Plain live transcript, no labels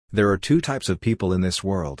There are two types of people in this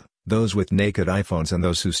world, those with naked iPhones and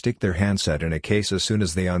those who stick their handset in a case as soon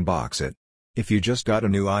as they unbox it. If you just got a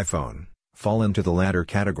new iPhone, fall into the latter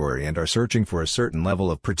category and are searching for a certain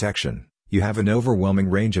level of protection, you have an overwhelming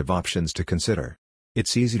range of options to consider.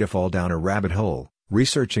 It's easy to fall down a rabbit hole,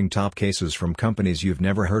 researching top cases from companies you've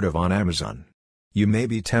never heard of on Amazon. You may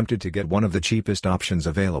be tempted to get one of the cheapest options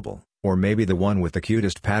available, or maybe the one with the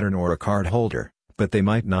cutest pattern or a card holder, but they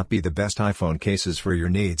might not be the best iPhone cases for your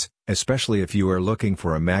needs, especially if you are looking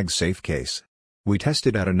for a MagSafe case. We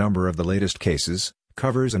tested out a number of the latest cases,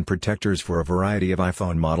 covers and protectors for a variety of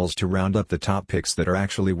iPhone models to round up the top picks that are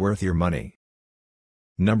actually worth your money.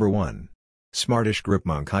 Number 1. Smartish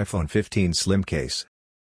GripMonk iPhone 15 Slim Case.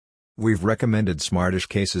 We've recommended Smartish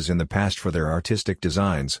cases in the past for their artistic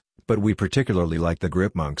designs, but we particularly like the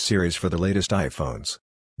GripMonk series for the latest iPhones.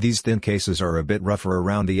 These thin cases are a bit rougher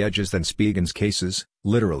around the edges than Spigen's cases.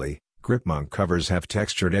 Literally, GripMonk covers have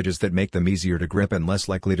textured edges that make them easier to grip and less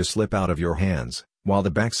likely to slip out of your hands, while the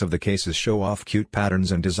backs of the cases show off cute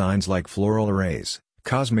patterns and designs like floral arrays,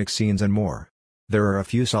 cosmic scenes and more. There are a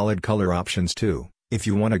few solid color options too, if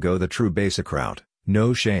you want to go the true basic route,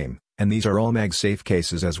 no shame, and these are all MagSafe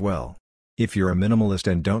cases as well. If you're a minimalist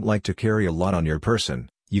and don't like to carry a lot on your person,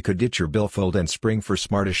 you could ditch your billfold and spring for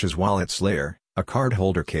Smartish's Wallet Slayer, a card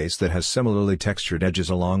holder case that has similarly textured edges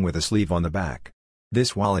along with a sleeve on the back.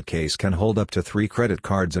 This wallet case can hold up to 3 credit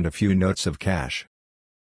cards and a few notes of cash.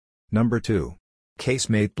 Number 2.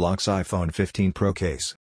 Casemate Blocks iPhone 15 Pro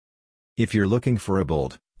Case. If you're looking for a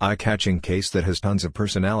bold, eye-catching case that has tons of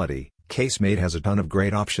personality, Casemate has a ton of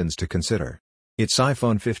great options to consider. Its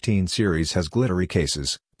iPhone 15 series has glittery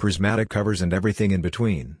cases, prismatic covers and everything in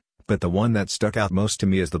between, but the one that stuck out most to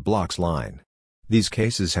me is the Blocks line. These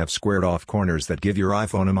cases have squared-off corners that give your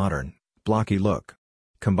iPhone a modern, blocky look.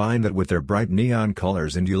 Combine that with their bright neon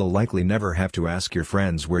colors and you'll likely never have to ask your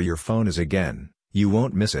friends where your phone is again. You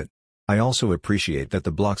won't miss it. I also appreciate that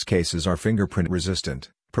the Blocks cases are fingerprint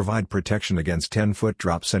resistant, provide protection against 10-foot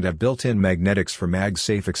drops and have built-in magnetics for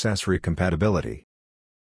MagSafe accessory compatibility.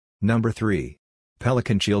 Number 3.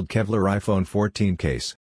 Pelican Shield Kevlar iPhone 14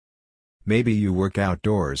 Case. Maybe you work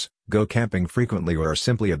outdoors, go camping frequently or are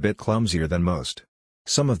simply a bit clumsier than most.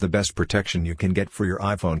 Some of the best protection you can get for your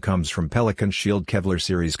iPhone comes from Pelican Shield Kevlar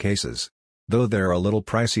series cases. Though they're a little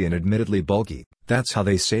pricey and admittedly bulky, that's how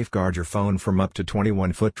they safeguard your phone from up to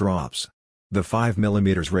 21-foot drops. The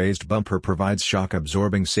 5mm raised bumper provides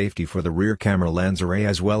shock-absorbing safety for the rear camera lens array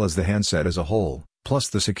as well as the handset as a whole, plus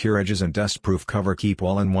the secure edges and dust-proof cover keep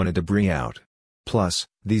all-in-one and debris out. Plus,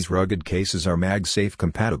 these rugged cases are MagSafe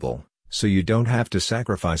compatible, so you don't have to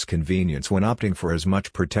sacrifice convenience when opting for as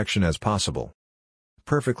much protection as possible.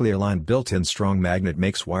 Perfectly aligned built-in strong magnet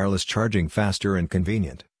makes wireless charging faster and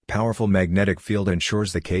convenient. Powerful magnetic field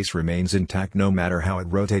ensures the case remains intact no matter how it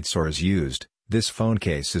rotates or is used. This phone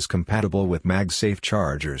case is compatible with MagSafe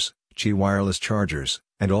chargers, Qi wireless chargers,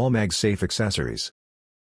 and all MagSafe accessories.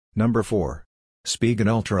 Number 4. Spigen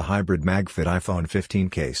Ultra Hybrid MagFit iPhone 15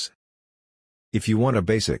 Case. If you want a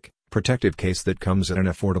basic, protective case that comes at an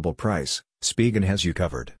affordable price, Spigen has you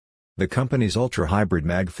covered. The company's Ultra Hybrid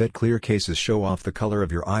MagFit clear cases show off the color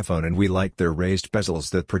of your iPhone and we like their raised bezels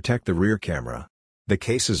that protect the rear camera. The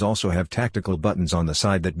cases also have tactical buttons on the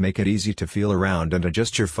side that make it easy to feel around and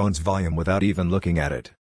adjust your phone's volume without even looking at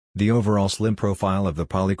it. The overall slim profile of the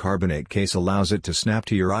polycarbonate case allows it to snap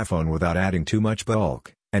to your iPhone without adding too much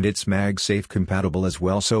bulk, and it's MagSafe compatible as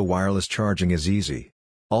well so wireless charging is easy.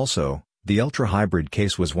 Also, the Ultra Hybrid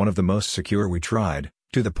case was one of the most secure we tried,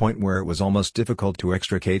 to the point where it was almost difficult to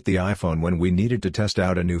extricate the iPhone when we needed to test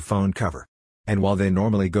out a new phone cover. And while they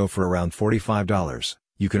normally go for around $45,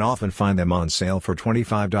 you can often find them on sale for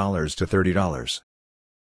 $25 to $30.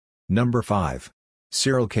 Number 5.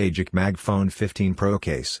 Cyril Kajic MagPhone 15 Pro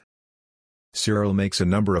Case. Cyril makes a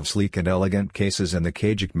number of sleek and elegant cases and the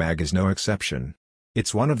Kajic Mag is no exception.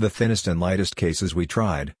 It's one of the thinnest and lightest cases we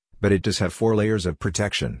tried, but it does have 4 layers of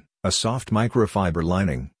protection, a soft microfiber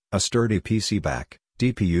lining, a sturdy PC back,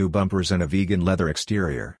 DPU bumpers and a vegan leather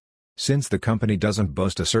exterior. Since the company doesn't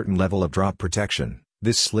boast a certain level of drop protection,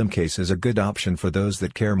 this slim case is a good option for those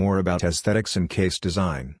that care more about aesthetics and case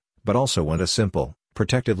design, but also want a simple,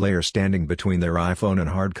 protective layer standing between their iPhone and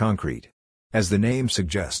hard concrete. As the name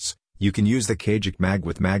suggests, you can use the Kajic Mag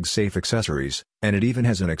with MagSafe accessories, and it even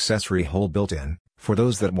has an accessory hole built in, for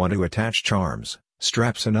those that want to attach charms,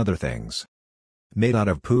 straps and other things. Made out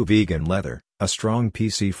of PU vegan leather, a strong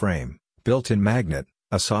PC frame, built-in magnet,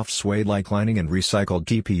 a soft suede-like lining and recycled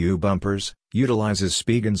TPU bumpers, utilizes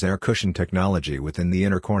Spigen's air cushion technology within the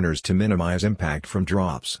inner corners to minimize impact from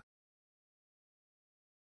drops.